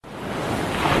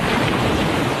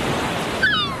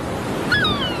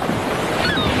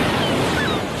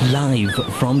Live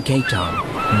from Cape Town,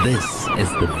 this is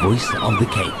the Voice of the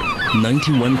Cape,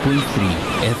 91.3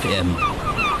 FM.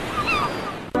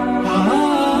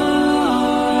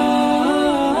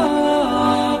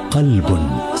 قلب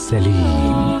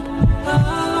سليم.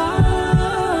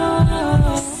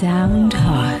 Sound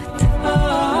Heart.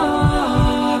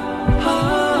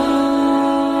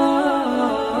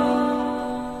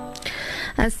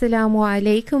 Assalamu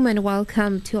alaikum and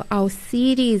welcome to our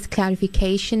series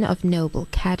Clarification of Noble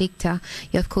Character.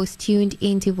 You're of course tuned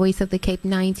into Voice of the Cape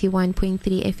 91.3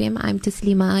 FM. I'm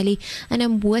Taslima Ali and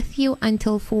I'm with you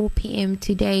until 4 p.m.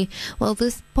 today. Well,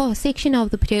 this section of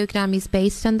the program is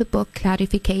based on the book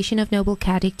Clarification of Noble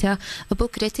Character, a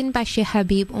book written by Sheikh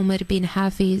Habib Umar bin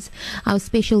Hafiz. Our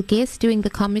special guest doing the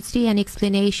commentary and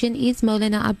explanation is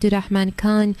Moulana Abdurrgamaan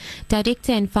Khan,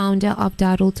 director and founder of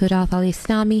Darul Turath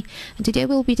al-Islami. And today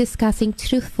we'll be discussing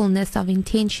truthfulness of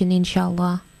intention,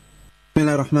 inshallah.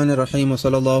 Bismillah ar-Rahman ar-Rahim wa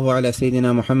sallallahu ala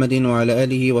Sayyidina Muhammadin wa ala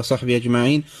alihi wa sahbihi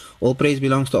ajma'in. All praise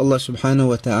belongs to Allah subhanahu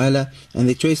wa ta'ala, and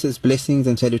the choicest blessings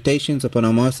and salutations upon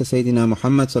our Master Sayyidina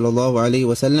Muhammad sallallahu alayhi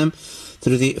wa sallam.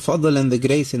 Through the fadl and the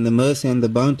grace and the mercy and the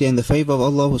bounty and the favor of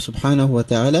Allah subhanahu wa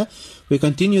ta'ala, we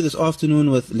continue this afternoon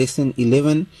with lesson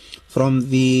 11 from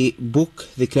the book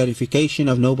The Clarification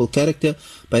of Noble Character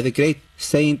by the great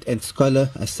saint and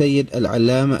scholar As-Sayyid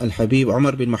Al-Allama Al-Habib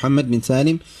Umar bin Muhammad bin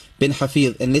Salim bin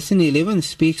Hafiz. And lesson 11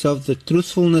 speaks of the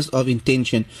truthfulness of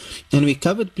intention. And we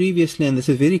covered previously, and this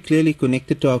is very clearly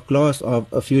connected to our class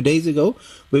of a few days ago,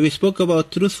 where we spoke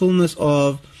about truthfulness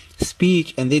of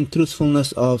speech and then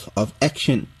truthfulness of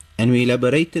action. And we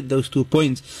elaborated those 2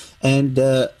 points. And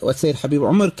what Sayyid Habib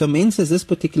Umar commences this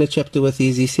particular chapter with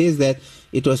is, he says that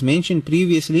it was mentioned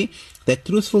previously that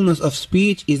truthfulness of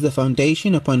speech is the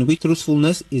foundation upon which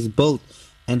truthfulness is built.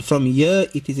 And from here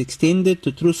it is extended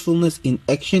to truthfulness in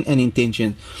action and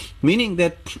intention. Meaning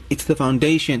that it's the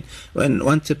foundation.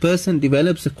 Once a person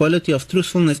develops the quality of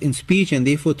truthfulness in speech, and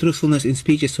therefore truthfulness in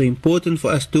speech is so important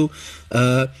for us to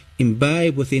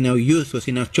imbibe within our youth,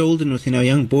 within our children, within our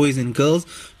young boys and girls,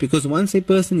 because once a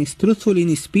person is truthful in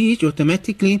his speech,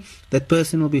 automatically that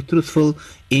person will be truthful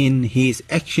in his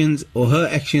actions or her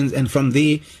actions, and from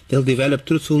there they'll develop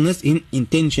truthfulness in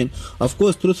intention. Of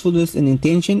course, truthfulness in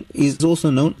intention is also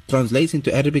known, translates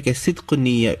into Arabic as sidqun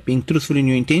niyya, being truthful in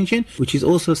your intention, which is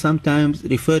also sometimes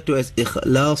referred to as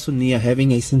ikhlasun niyya,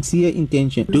 having a sincere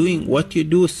intention, doing what you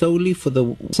do solely for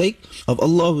the sake of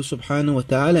Allah subhanahu wa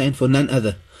ta'ala and for none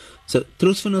other. So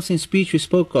truthfulness in speech we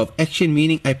spoke of. Action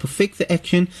meaning I perfect the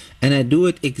action and I do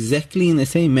it exactly in the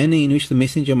same manner in which the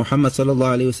Messenger Muhammad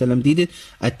sallallahu alaihi wasallam did it.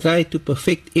 I try to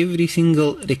perfect every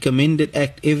single recommended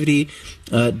act, every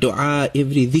dua,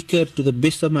 every dhikr to the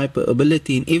best of my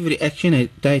ability. In every action I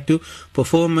try to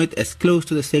perform it as close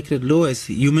to the sacred law as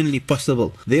humanly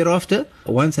possible. Thereafter,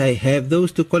 once I have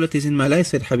those 2 qualities in my life,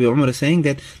 said Habib Umar is saying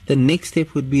that the next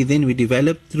step would be then we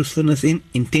develop truthfulness in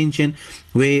intention,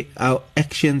 where our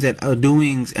actions and our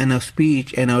doings and our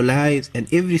speech and our lives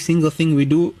and every single thing we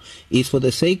do is for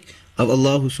the sake of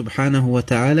Allah subhanahu wa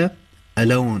ta'ala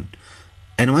alone.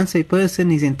 And once a person,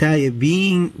 his entire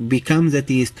being becomes that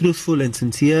he is truthful and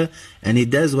sincere, and he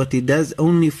does what he does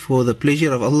only for the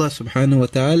pleasure of Allah subhanahu wa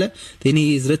ta'ala, then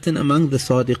he is written among the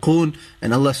sadiqun.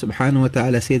 And Allah subhanahu wa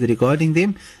ta'ala said regarding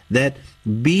them that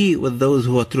be with those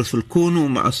who are truthful. Kunu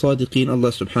ma'a sadiqeen, Allah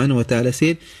subhanahu wa ta'ala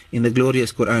said in the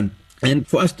glorious Quran. And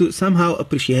for us to somehow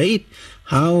appreciate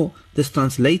how this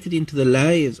translated into the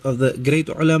lives of the great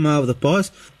ulama of the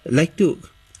past, like to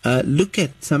look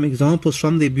at some examples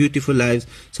from their beautiful lives.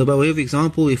 So by way of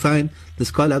example, we find the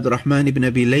scholar Abdurrahmaan ibn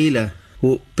Abi Layla,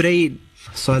 who prayed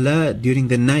salah during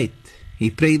the night. He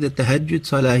prayed the tahajjud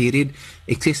salah, he read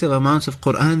excessive amounts of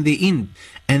Quran therein.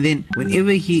 And then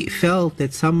whenever he felt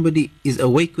that somebody is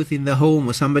awake within the home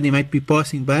or somebody might be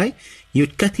passing by, he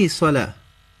would cut his salah.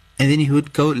 And then he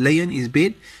would go lay on his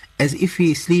bed as if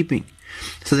he is sleeping.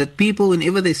 So that people,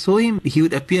 whenever they saw him, he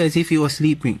would appear as if he was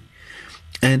sleeping.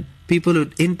 And people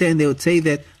would enter and they would say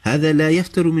that هَذَا لَا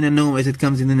يَفْتَرُ مِنَ النَّوْمِ, as it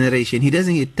comes in the narration. He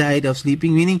doesn't get tired of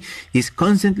sleeping, meaning he's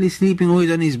constantly sleeping,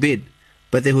 always on his bed.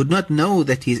 But they would not know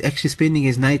that he's actually spending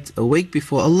his nights awake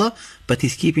before Allah, but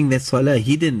he's keeping that salah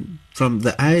hidden from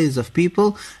the eyes of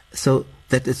people, so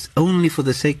that it's only for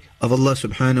the sake of Allah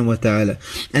subhanahu wa ta'ala.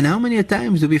 And how many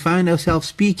times do we find ourselves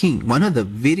speaking? One of the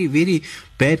very, very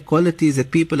bad qualities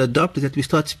that people adopt is that we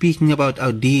start speaking about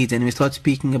our deeds, and we start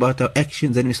speaking about our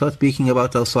actions, and we start speaking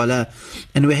about our salah.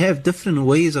 And we have different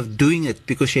ways of doing it,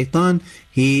 because shaitan,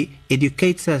 he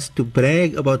educates us to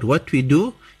brag about what we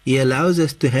do. He allows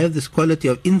us to have this quality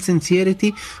of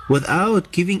insincerity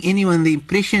without giving anyone the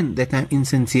impression that I'm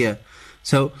insincere.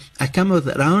 So I come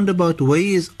with roundabout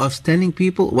ways of telling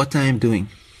people what I am doing.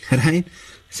 Right?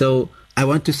 So I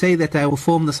want to say that I will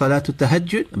perform the Salatul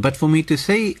Tahajjud, but for me to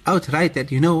say outright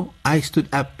that, I stood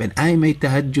up and I made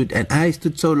Tahajjud and I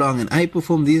stood so long and I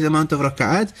performed these amount of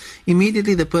rak'ats,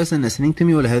 immediately the person listening to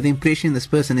me will have the impression this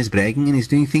person is bragging and is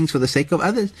doing things for the sake of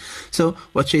others. So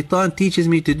what shaitan teaches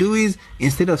me to do is,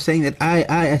 instead of saying that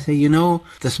I say,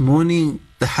 this morning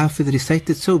the Hafiz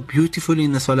recited so beautifully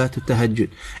in the Salatul Tahajjud.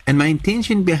 And my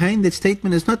intention behind that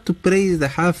statement is not to praise the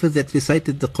Hafiz that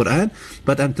recited the Quran,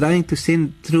 but I'm trying to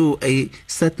send through a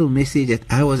subtle message that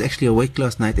I was actually awake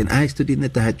last night and I stood in the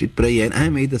Tahajjud prayer and I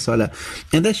made the Salah.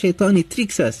 And that shaitan, he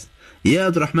tricks us.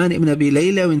 Abdurrgamaan ibn Abi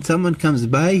Layla, when someone comes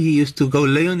by, he used to go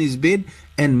lay on his bed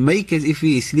and make as if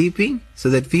he is sleeping, so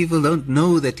that people don't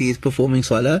know that he is performing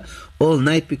Salah all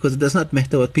night, because it does not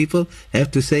matter what people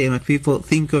have to say and what people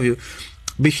think of you.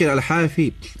 Bishr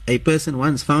al-Hafi, a person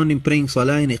once found him praying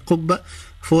Salah in a qubba,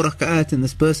 4 rak'at, and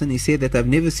this person, he said that I've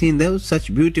never seen those,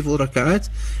 such beautiful rak'ats.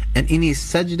 And in his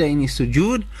sajda, in his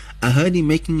sujood, I heard him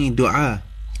making a dua.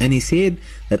 And he said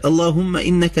that, Allahumma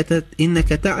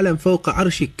innaka ta'lam fawqa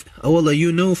arshik. Oh Allah,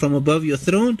 you know from above your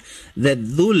throne that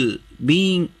dhul,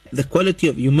 being the quality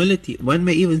of humility, one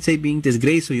may even say being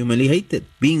disgraced or humiliated,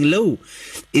 being low,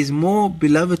 is more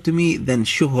beloved to me than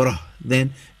shuhrah,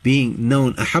 than being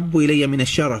known. أحب إلي من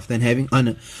الشرف, than having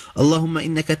honor. اللهم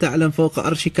إنك تعلم فوق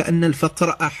عرشك أن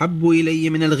الفقر أحب إلي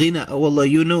من الغنى. Oh Allah,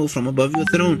 you know from above your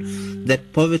throne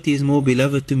that poverty is more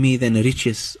beloved to me than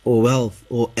riches or wealth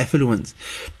or affluence.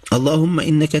 اللهم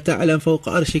إنك تعلم فوق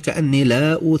عرشك أني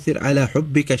لا أوثر على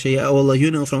حبك شيئا. Oh Allah,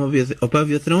 you know from above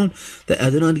your throne that I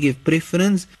do not give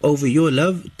preference over your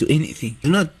love to anything. Do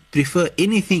not prefer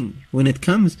anything when it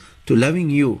comes to loving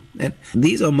you. And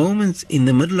these are moments in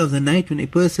the middle of the night when a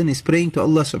person is praying to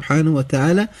Allah subhanahu wa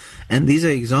ta'ala, and these are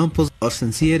examples of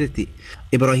sincerity.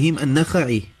 Ibrahim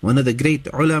al-Nakha'i, one of the great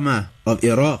ulama of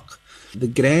Iraq, the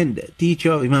grand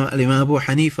teacher of Imam Abu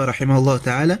Hanifa rahimahullah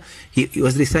ta'ala, he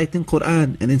was reciting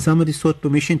Quran, and then somebody sought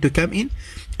permission to come in,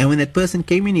 and when that person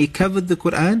came in, he covered the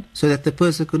Quran so that the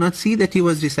person could not see that he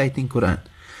was reciting Quran.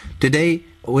 Today,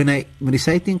 when I'm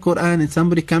reciting Quran and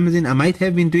somebody comes in, I might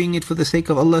have been doing it for the sake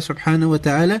of Allah subhanahu wa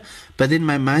ta'ala, but then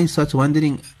my mind starts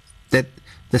wondering that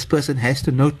this person has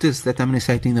to notice that I'm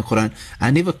reciting the Quran. I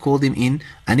never called him in,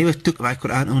 I never took my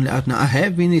Quran only out. Now I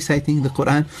have been reciting the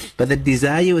Quran, but the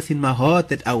desire within my heart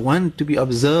that I want to be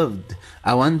observed,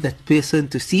 I want that person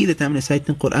to see that I'm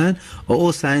reciting Quran, are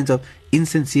all signs of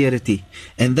insincerity.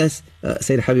 And thus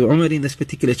Sayyid Habib Umar in this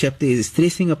particular chapter is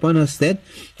stressing upon us that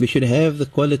we should have the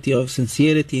quality of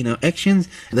sincerity in our actions,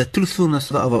 the truthfulness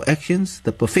of our actions,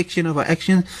 the perfection of our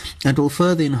actions, and will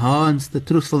further enhance the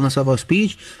truthfulness of our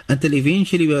speech until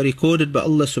eventually we are recorded by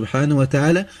Allah subhanahu wa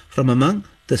ta'ala from among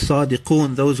the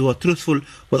sadiqun, those who are truthful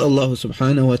with Allah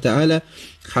subhanahu wa ta'ala.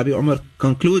 Habib Umar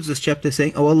concludes this chapter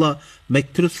saying, Oh Allah,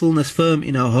 make truthfulness firm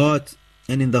in our hearts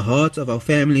and in the hearts of our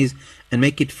families, and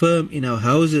make it firm in our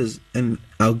houses and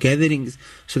our gatherings,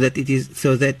 so that it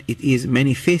is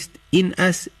manifest in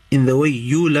us in the way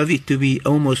you love it to be,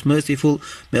 O most merciful.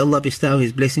 May Allah bestow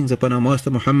His blessings upon our Master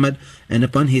Muhammad and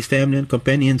upon his family and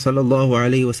companions sallallahu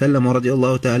alayhi wa sallam wa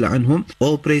radiyallahu ta'ala anhum.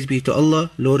 All praise be to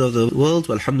Allah, Lord of the world.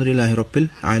 Walhamdulillahi Rabbil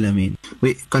Alameen.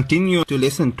 We continue to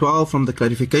lesson 12 from the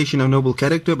clarification of noble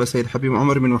character by Sayyid Habib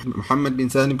Umar bin Muhammad bin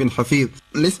Salim bin Hafiz.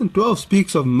 Lesson 12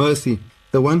 speaks of mercy.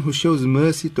 The one who shows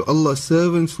mercy to Allah's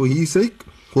servants for His sake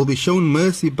will be shown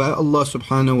mercy by Allah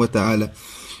subhanahu wa ta'ala.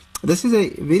 This is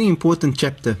a very important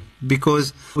chapter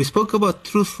because we spoke about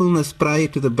truthfulness prior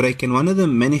to the break, and one of the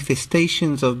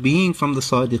manifestations of being from the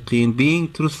Sadiqeen,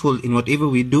 being truthful in whatever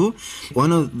we do,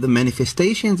 one of the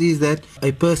manifestations is that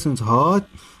a person's heart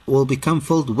will become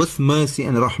filled with mercy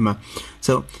and rahmah.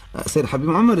 So Sayyid Habib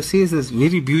Umar says this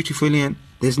very beautifully, and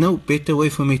there's no better way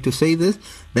for me to say this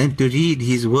than to read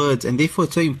his words, and therefore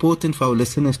it's so important for our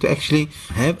listeners to actually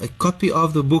have a copy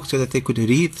of the book so that they could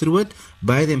read through it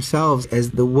by themselves,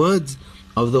 as the words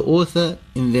of the author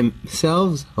in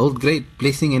themselves hold great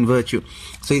blessing and virtue.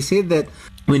 So he said that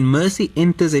when mercy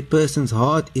enters a person's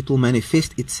heart, it will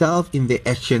manifest itself in their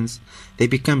actions. They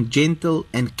become gentle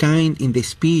and kind in their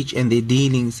speech and their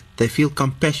dealings. They feel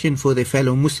compassion for their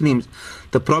fellow Muslims.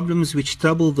 The problems which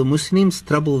trouble the Muslims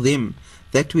trouble them.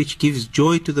 That which gives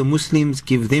joy to the Muslims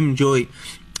give them joy,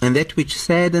 and that which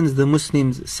saddens the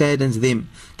Muslims saddens them.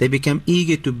 They become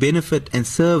eager to benefit and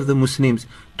serve the Muslims,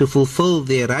 to fulfill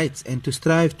their rights and to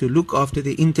strive to look after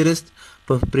their interests,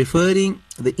 preferring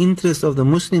the interests of the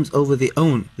Muslims over their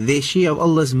own. Their share of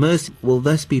Allah's mercy will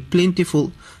thus be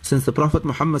plentiful, since the Prophet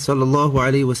Muhammad sallallahu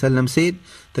alaihi wasallam said,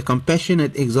 "The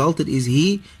compassionate exalted is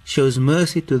he, shows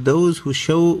mercy to those who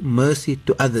show mercy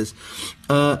to others."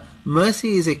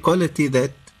 Mercy is a quality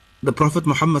that the Prophet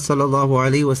Muhammad sallallahu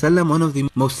alaihi wasallam, one of the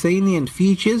most salient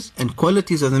features and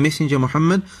qualities of the Messenger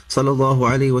Muhammad sallallahu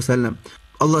alaihi wasallam.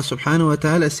 Allah subhanahu wa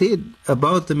ta'ala said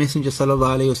about the Messenger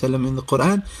sallallahu alayhi wa sallam in the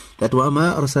Quran that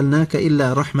وَمَا أَرْسَلْنَاكَ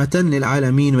إِلَّا رَحْمَةً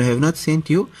لِلْعَالَمِينَ, we have not sent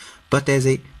you but as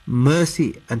a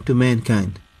mercy unto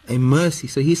mankind. A mercy.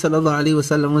 So he sallallahu alayhi wa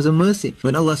sallam was a mercy.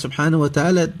 When Allah subhanahu wa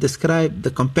ta'ala described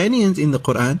the companions in the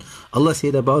Quran, Allah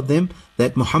said about them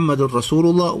that Muhammadur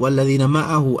Rasulullah وَالَّذِينَ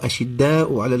مَعَهُ أَشِدَّاءُ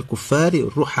عَلَى الْكُفَّارِ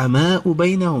رُحَمَاءُ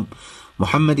بَيْنَهُم.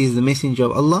 Muhammad is the messenger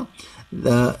of Allah.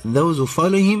 Those who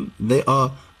follow him, they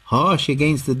are harsh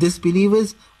against the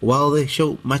disbelievers while they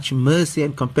show much mercy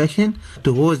and compassion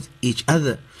towards each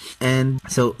other. And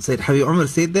so Sayyid Habib Umar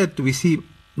said that we see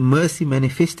mercy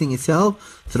manifesting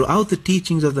itself throughout the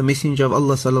teachings of the Messenger of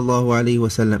Allah sallallahu alaihi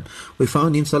wasallam. We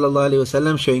found him sallallahu alaihi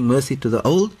wasallam showing mercy to the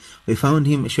old. We found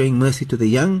him showing mercy to the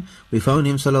young. We found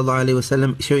him sallallahu alaihi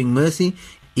wasallam showing mercy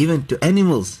even to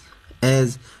animals,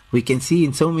 as we can see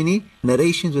in so many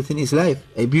narrations within his life.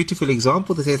 A beautiful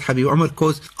example that Sayyid Habib Umar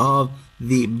quotes of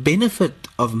the benefit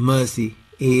of mercy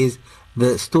is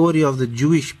the story of the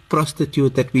Jewish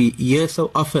prostitute that we hear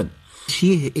so often.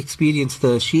 She experienced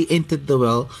thirst, she entered the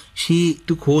well, she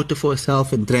took water for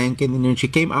herself and drank, and then when she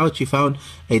came out she found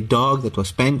a dog that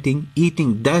was panting,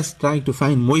 eating dust, trying to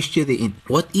find moisture therein.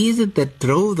 What is it that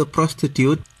drove the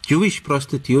prostitute, Jewish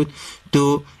prostitute,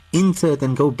 to insert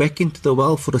and go back into the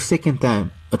well for a second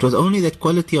time? It was only that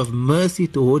quality of mercy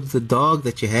towards the dog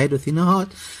that she had within her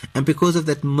heart. And because of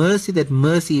that mercy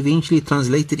eventually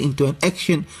translated into an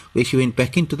action where she went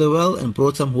back into the well and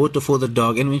brought some water for the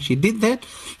dog. And when she did that,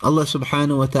 Allah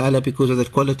subhanahu wa ta'ala, because of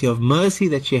that quality of mercy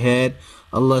that she had,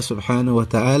 Allah subhanahu wa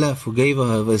ta'ala forgave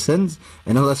her her sins,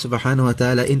 and Allah subhanahu wa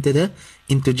ta'ala entered her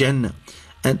into Jannah.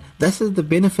 And this is the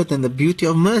benefit and the beauty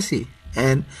of mercy.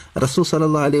 And Rasul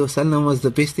sallallahu alayhi wa sallam was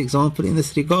the best example in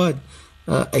this regard.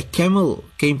 A camel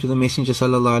came to the Messenger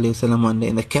sallallahu alayhi wa sallam one day,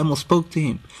 and the camel spoke to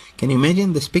him. Can you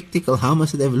imagine the spectacle? How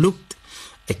must it have looked?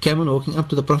 A camel walking up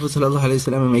to the Prophet sallallahu alayhi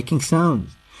wa sallam and making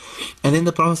sounds. And then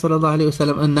the Prophet sallallahu alayhi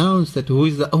wa sallam announced that who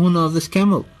is the owner of this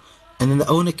camel. And then the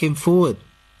owner came forward,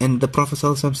 and the Prophet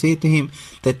sallallahu alayhi wa sallam said to him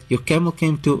that your camel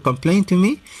came to complain to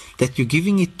me that you're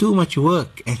giving it too much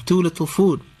work and too little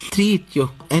food. Treat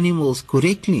your animals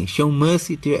correctly. Show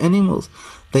mercy to your animals.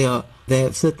 They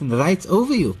have certain rights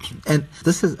over you. And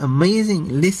this is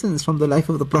amazing lessons from the life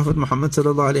of the Prophet Muhammad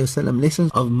sallallahu alaihi wasallam,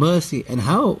 lessons of mercy, and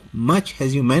how much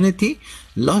has humanity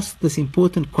lost this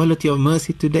important quality of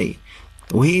mercy today.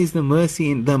 Where is the mercy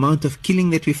in the amount of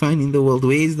killing that we find in the world?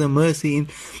 Where is the mercy in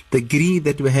the greed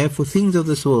that we have for things of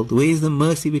this world? Where is the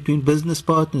mercy between business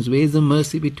partners? Where is the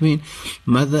mercy between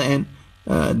mother and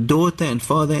daughter and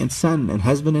father and son and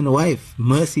husband and wife?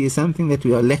 Mercy is something that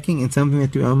we are lacking and something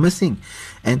that we are missing.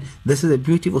 And this is a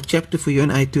beautiful chapter for you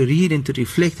and I to read and to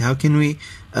reflect. How can we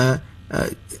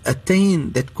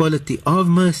attain that quality of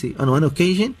mercy? On one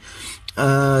occasion,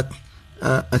 a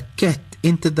cat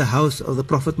entered the house of the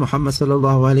Prophet Muhammad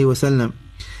sallallahu alaihi wasallam,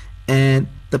 and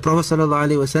the Prophet sallallahu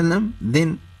alaihi wasallam,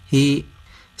 then he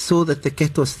saw that the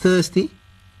cat was thirsty,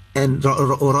 and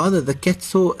or rather the cat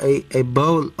saw a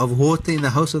bowl of water in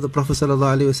the house of the Prophet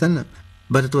sallallahu alaihi wasallam,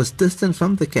 but it was distant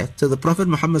from the cat. So the Prophet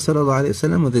Muhammad sallallahu alaihi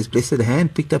wasallam with his blessed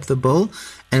hand picked up the bowl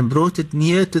and brought it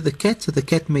near to the cat so the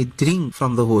cat may drink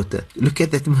from the water. Look at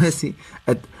that mercy.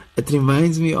 It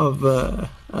reminds me of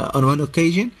on one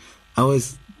occasion I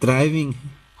was driving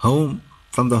home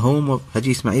from the home of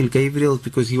Haji Ismail Gabriel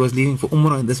because he was leaving for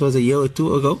Umrah, and this was a year or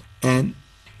two ago. And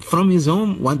from his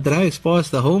home, one drives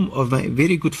past the home of my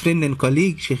very good friend and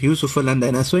colleague, Sheikh Yusuf Alanda,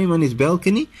 and I saw him on his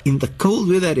balcony in the cold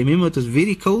weather. I remember it was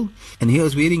very cold, and he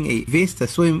was wearing a vest. I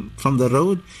saw him from the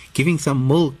road giving some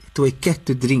milk to a cat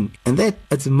to drink. And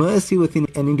it's mercy within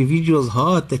an individual's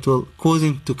heart that will cause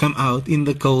him to come out in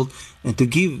the cold and to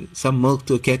give some milk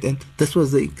to a cat. And this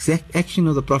was the exact action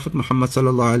of the Prophet Muhammad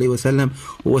sallallahu alaihi wasallam,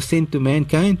 who was sent to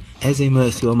mankind as a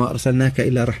mercy. وَمَا أَرْسَلْنَاكَ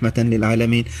إِلَّا رَحْمَةً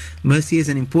لِلْعَالَمِينَ. Mercy is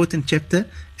an important chapter,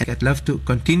 and I'd love to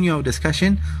continue our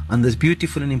discussion on this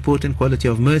beautiful and important quality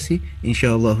of mercy,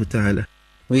 inshaAllah ta'ala.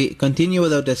 We continue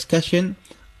with our discussion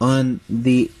on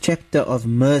the chapter of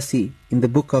mercy in the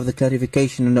book of the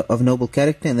clarification of noble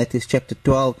character, and that is chapter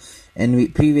 12. And we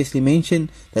previously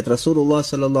mentioned that Rasulullah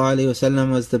sallallahu alaihi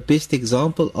wasallam was the best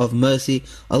example of mercy.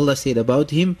 Allah said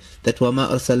about him that وَمَا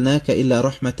أَرْسَلْنَاكَ إِلَّا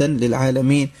رَحْمَةً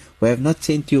لِلْعَالَمِينَ. We have not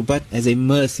sent you but as a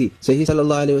mercy. So he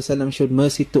sallallahu alaihi wasallam showed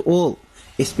mercy to all,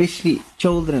 especially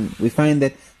children. We find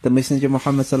that the Messenger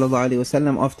Muhammad sallallahu alaihi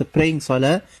wasallam, after praying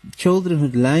salah, children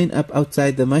would line up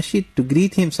outside the masjid to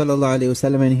greet him sallallahu alaihi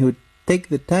wasallam, and he would take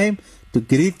the time to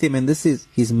greet them, and this is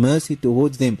his mercy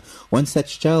towards them. One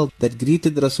such child that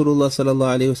greeted Rasulullah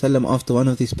sallallahu alaihi wasallam after one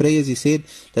of his prayers, he said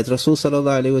that Rasul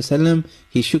sallallahu alaihi wasallam,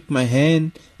 he shook my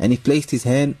hand and he placed his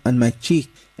hand on my cheek,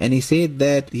 and he said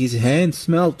that his hand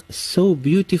smelled so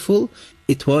beautiful,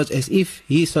 it was as if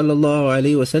he sallallahu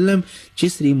alaihi wasallam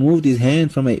just removed his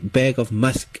hand from a bag of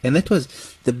musk. And that was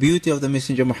the beauty of the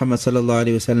Messenger Muhammad sallallahu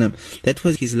alaihi wasallam. That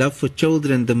was his love for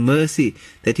children, the mercy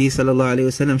that he sallallahu alaihi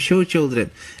wasallam showed children.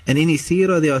 And in his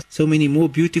seerah there are so many more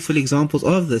beautiful examples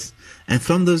of this. And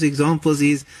from those examples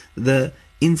is the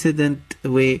incident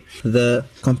where the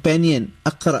companion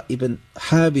Aqra ibn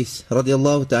Habis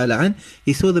radiallahu ta'ala an,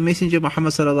 he saw the Messenger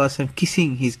Muhammad sallallahu alaihi wasallam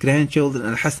kissing his grandchildren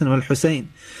Al-Hasan and Al-Husayn.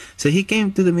 So he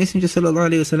came to the Messenger sallallahu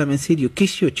alaihi wasallam and said, you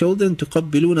kiss your children,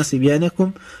 tuqabbiluna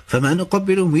sibyanakum, fama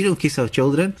nuqabbilum, we don't kiss our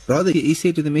children. Rather, he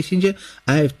said to the Messenger,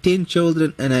 I have 10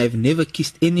 children and I have never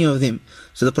kissed any of them.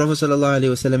 So the Prophet sallallahu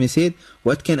alaihi wasallam, he said,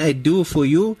 what can I do for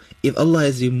you if Allah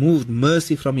has removed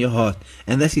mercy from your heart?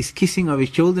 And thus his kissing of his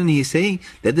children, he is saying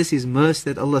that this is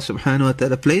mercy that Allah subhanahu wa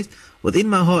ta'ala placed within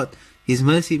my heart. His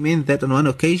mercy meant that on one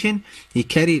occasion he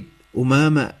carried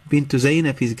Umama bint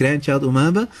Zainab, his grandchild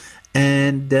Umama,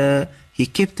 and he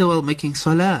kept her while making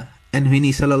salah. And when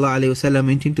he sallallahu alaihi wasallam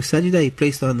went into sajda, he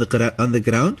placed her on the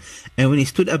ground. And when he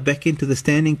stood up back into the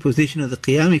standing position of the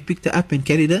qiyam, he picked her up and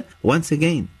carried her once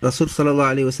again. Rasul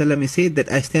sallallahu alaihi wasallam, he said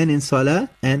that I stand in salah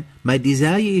and my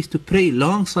desire is to pray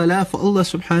long salah for Allah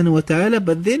subhanahu wa ta'ala,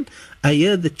 but then I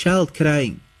hear the child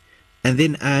crying, and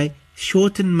then I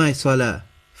shorten my salah,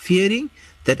 fearing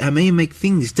that I may make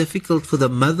things difficult for the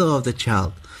mother of the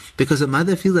child. Because the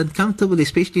mother feels uncomfortable,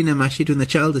 especially in a masjid when the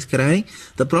child is crying.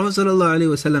 The Prophet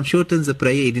ﷺ shortens the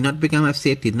prayer. He did not become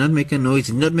upset, he did not make a noise,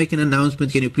 he did not make an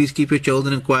announcement, can you please keep your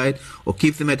children quiet, or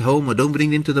keep them at home, or don't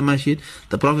bring them to the masjid.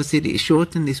 The Prophet said he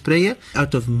shortened his prayer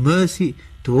out of mercy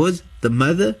towards the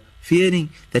mother, fearing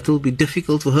that it will be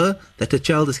difficult for her that her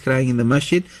child is crying in the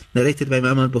masjid. Narrated by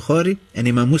Imam al-Bukhari and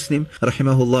Imam Muslim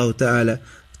rahimahullah ta'ala.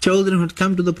 Children would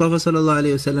come to the Prophet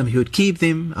ﷺ, he would keep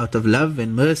them out of love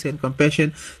and mercy and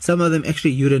compassion. Some of them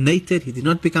actually urinated. He did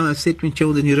not become upset when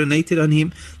children urinated on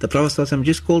him. The Prophet ﷺ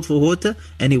just called for water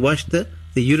and he washed the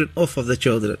urine off of the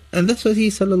children. And that's what he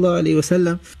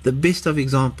ﷺ, the best of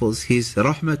examples, his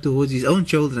rahmah towards his own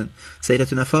children.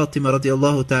 Sayyidatuna Fatima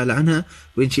radiallahu ta'ala anha,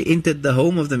 when she entered the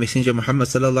home of the Messenger Muhammad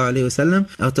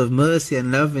ﷺ, out of mercy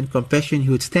and love and compassion, he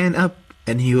would stand up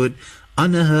and he would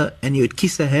honor her and he would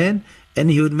kiss her hand, and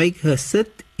he would make her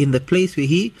sit in the place where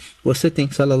he was sitting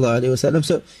sallallahu alaihi wasallam.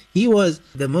 So he was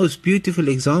the most beautiful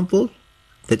example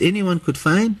that anyone could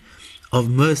find of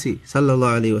mercy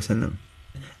sallallahu alaihi wasallam.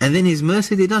 And then his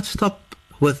mercy did not stop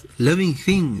with living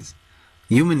things,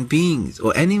 human beings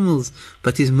or animals,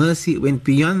 but his mercy went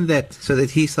beyond that, so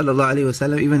that he sallallahu alaihi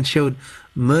wasallam even showed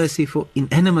mercy for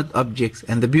inanimate objects.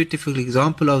 And the beautiful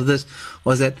example of this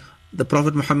was that the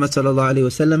Prophet Muhammad sallallahu alaihi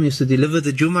wasallam used to deliver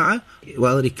the Jum'ah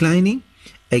while reclining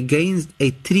against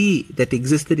a tree that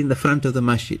existed in the front of the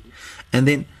masjid. And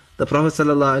then the Prophet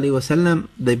sallallahu alaihi wasallam,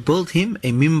 they built him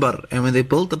a mimbar. And when they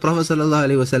built the Prophet sallallahu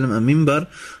alaihi wasallam a mimbar,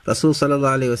 Rasul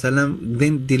sallallahu alaihi wasallam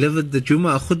then delivered the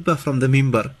Jum'ah khutbah from the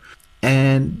mimbar.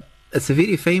 And it's a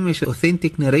very famous,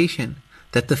 authentic narration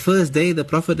that the first day the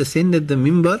Prophet ascended the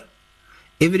mimbar,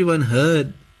 everyone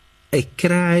heard a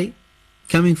cry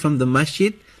coming from the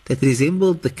masjid that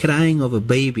resembled the crying of a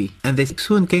baby. And they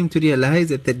soon came to realize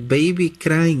that that baby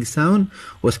crying sound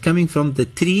was coming from the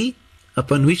tree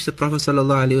upon which the Prophet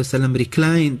ﷺ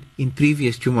reclined in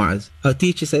previous Jumu'ahs. Our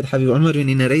teacher said, Habib Umar, when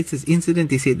he narrates this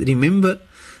incident, he said, remember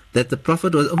that the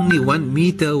Prophet was only 1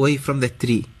 meter away from that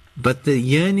tree. But the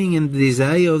yearning and the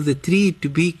desire of the tree to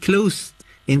be close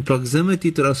in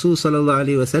proximity to Rasul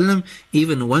ﷺ,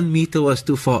 even 1 meter was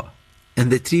too far.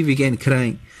 And the tree began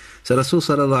crying. So Rasul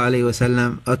sallallahu alayhi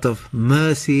wasallam, out of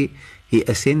mercy, he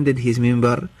ascended his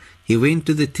mimbar, he went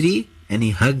to the tree and he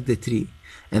hugged the tree.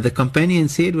 And the companion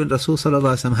said, when Rasul sallallahu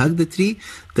alayhi wasallam hugged the tree,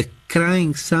 the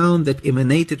crying sound that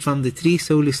emanated from the tree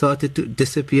slowly started to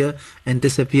disappear and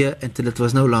disappear until it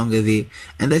was no longer there.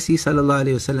 And thus he sallallahu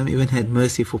alayhi wasallam even had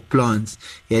mercy for plants,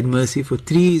 he had mercy for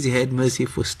trees, he had mercy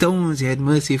for stones, he had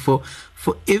mercy for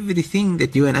everything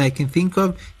that you and I can think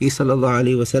of. He sallallahu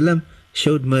alayhi wasallam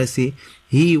showed mercy.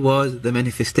 He was the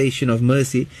manifestation of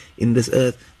mercy in this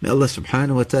earth. May Allah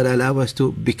subhanahu wa ta'ala allow us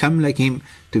to become like him,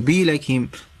 to be like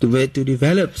him, to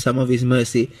develop some of his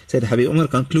mercy. Said Habib Umar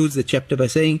concludes the chapter by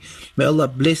saying, may Allah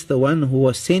bless the one who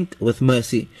was sent with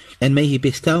mercy, and may he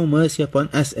bestow mercy upon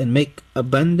us and make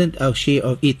abundant our share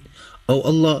of it. O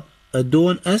Allah,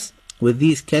 adorn us with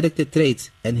these character traits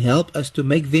and help us to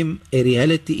make them a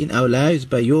reality in our lives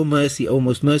by your mercy, O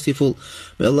most merciful.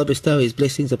 May Allah bestow His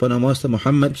blessings upon our Master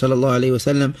Muhammad sallallahu alaihi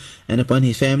wasallam and upon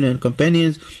his family and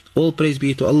companions. All praise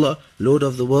be to Allah, Lord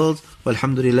of the worlds.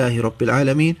 Walhamdulillahi Rabbil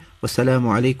Alameen.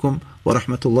 Wassalamu alaikum wa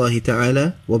rahmatullahi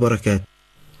ta'ala wa barakatuh.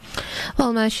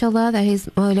 Well, mashallah, that is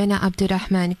Moulana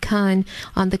Abdurrgamaan Khan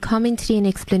on the commentary and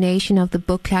explanation of the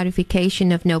book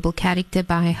Clarification of Noble Character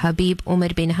by Habib Umar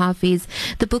bin Hafiz.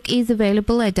 The book is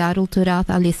available at Darul Turath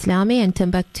Al-Islami and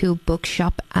Timbuktu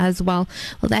Bookshop as well.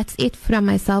 Well, that's it from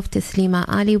myself, Taslima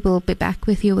Ali. We'll be back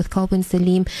with you with Qalbun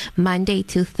Salim Monday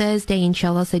to Thursday,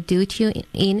 inshallah. So do tune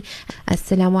in.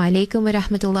 Assalamu alaikum wa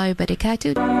rahmatullahi wa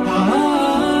barakatuh.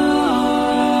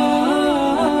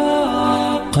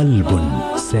 قلب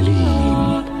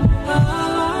سليم.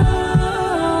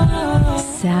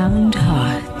 Sound